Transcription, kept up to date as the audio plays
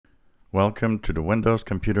Welcome to the Windows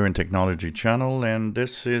Computer and Technology channel, and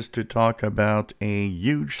this is to talk about a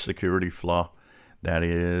huge security flaw that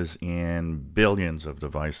is in billions of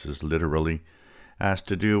devices, literally. Has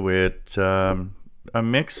to do with a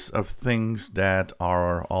mix of things that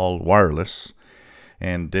are all wireless,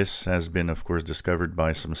 and this has been, of course, discovered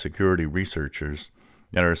by some security researchers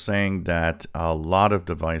that are saying that a lot of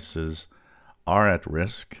devices are at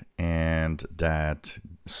risk and that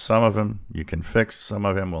some of them you can fix, some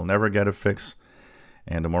of them will never get a fix,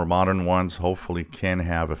 and the more modern ones hopefully can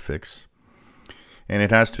have a fix. And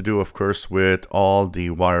it has to do, of course, with all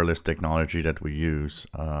the wireless technology that we use,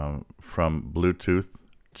 from Bluetooth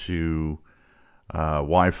to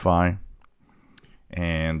Wi-Fi,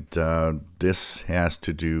 and this has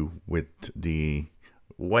to do with the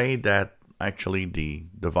way that actually the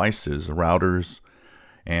devices, routers,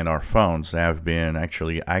 and our phones have been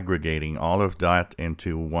actually aggregating all of that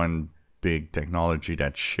into one big technology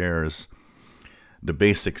that shares the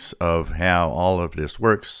basics of how all of this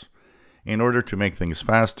works in order to make things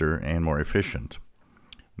faster and more efficient.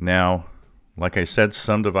 Now, like I said,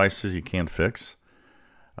 some devices you can't fix.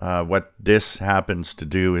 What this happens to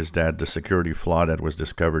do is that the security flaw that was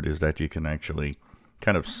discovered is that you can actually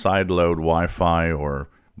kind of sideload Wi-Fi or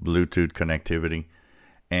Bluetooth connectivity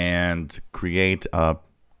and create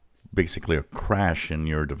basically a crash in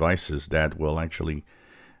your devices that will actually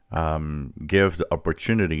give the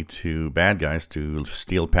opportunity to bad guys to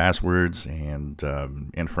steal passwords and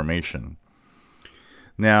information.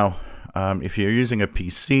 Now, if you're using a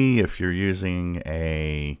PC, if you're using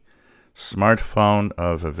a smartphone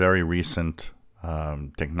of a very recent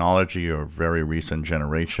technology or very recent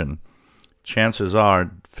generation, chances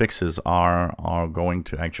are fixes are going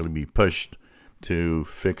to actually be pushed to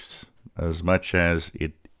fix as much as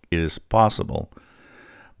it is possible.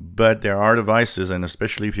 But there are devices, and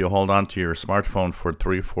especially if you hold on to your smartphone for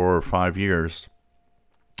 3, 4, or 5 years,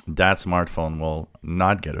 that smartphone will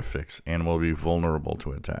not get a fix and will be vulnerable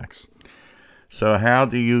to attacks. So how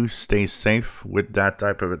do you stay safe with that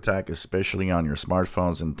type of attack, especially on your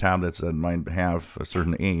smartphones and tablets that might have a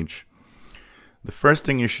certain age? The first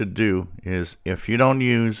thing you should do is, if you don't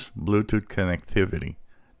use Bluetooth connectivity,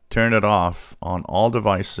 turn it off on all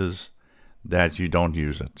devices that you don't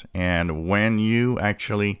use it. And when you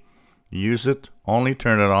actually use it, only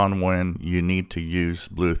turn it on when you need to use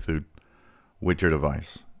Bluetooth with your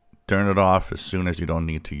device. Turn it off as soon as you don't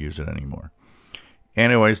need to use it anymore.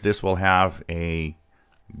 Anyways, this will have a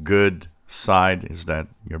good side, is that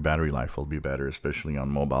your battery life will be better, especially on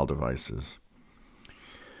mobile devices.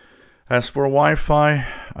 As for Wi-Fi,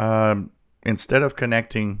 instead of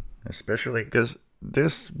connecting, especially because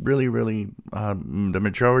this really, the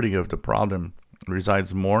majority of the problem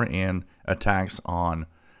resides more in attacks on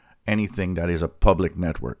anything that is a public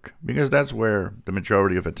network, because that's where the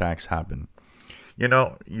majority of attacks happen. You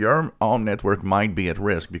know, your own network might be at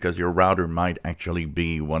risk because your router might actually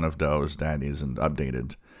be one of those that isn't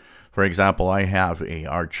updated. For example, I have a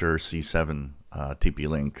Archer C7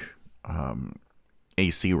 TP-Link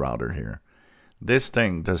AC router here. This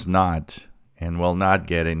thing does not and will not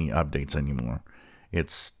get any updates anymore.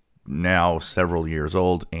 It's now several years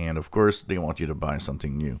old, and of course they want you to buy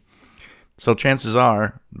something new. So chances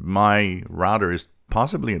are my router is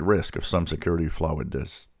possibly at risk of some security flaw with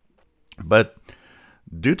this. But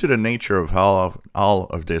due to the nature of how all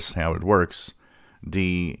of this, how it works,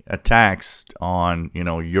 the attacks on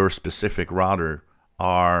your specific router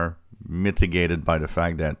are mitigated by the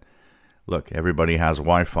fact that, look, everybody has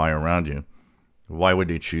Wi-Fi around you. Why would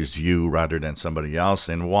they choose you rather than somebody else?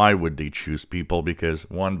 And why would they choose people? Because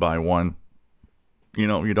one by one, you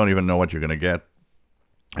don't even know what you're going to get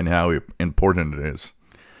and how important it is.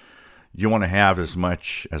 You want to have as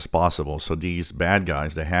much as possible. So these bad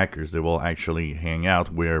guys, the hackers, they will actually hang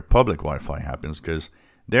out where public Wi-Fi happens, because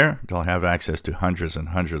there they'll have access to hundreds and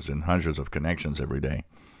hundreds and hundreds of connections every day.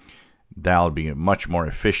 That'll be much more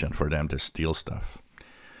efficient for them to steal stuff.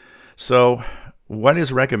 So what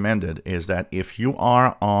is recommended is that if you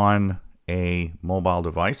are on a mobile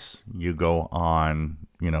device, you go on,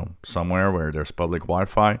 somewhere where there's public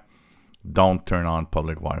Wi-Fi, don't turn on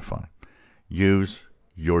public Wi-Fi. Use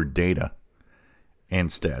your data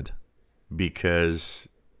instead, because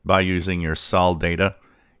by using your cell data,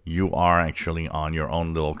 you are actually on your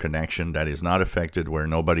own little connection that is not affected, where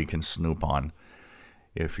nobody can snoop on.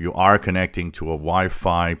 If you are connecting to a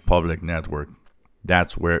Wi-Fi public network,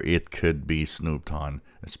 that's where it could be snooped on,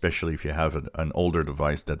 especially if you have an older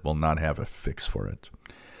device that will not have a fix for it.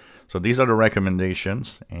 So these are the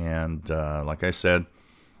recommendations, and like I said,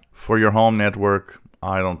 for your home network,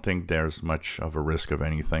 I don't think there's much of a risk of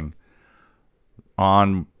anything.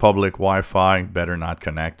 on public Wi-Fi, better not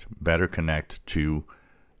connect. Better connect to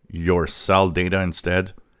your cell data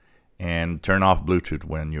instead, and turn off Bluetooth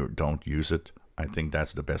when you don't use it. I think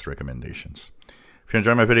that's the best recommendations. If you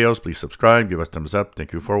enjoy my videos, please subscribe, give us a thumbs up.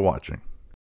 Thank you for watching.